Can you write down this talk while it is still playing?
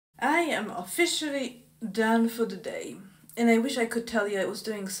am officially done for the day. And I wish I could tell you I was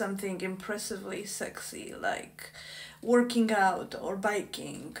doing something impressively sexy, like working out or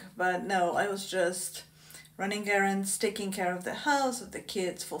biking, but no, I was just running errands, taking care of the house, of the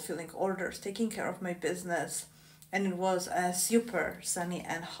kids, fulfilling orders, taking care of my business, and it was a super sunny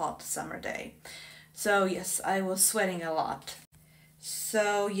and hot summer day. So yes, I was sweating a lot.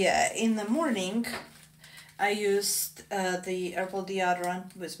 So yeah, in the morning I used the herbal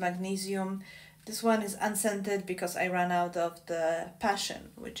deodorant with magnesium. This one is unscented because I ran out of the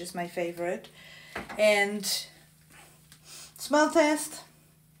passion, which is my favorite. And smell test.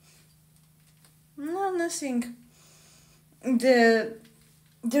 No, nothing. There's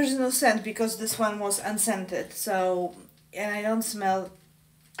no scent because this one was unscented. So, and I don't smell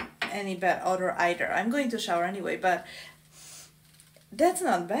any bad odor either. I'm going to shower anyway, but that's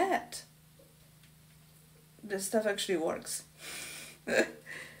not bad. This stuff actually works.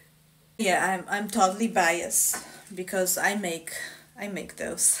 Yeah, I'm totally biased because I make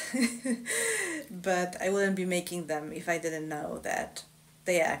those. But I wouldn't be making them if I didn't know that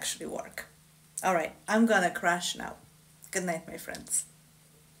they actually work. All right, I'm gonna crash now. Good night, my friends.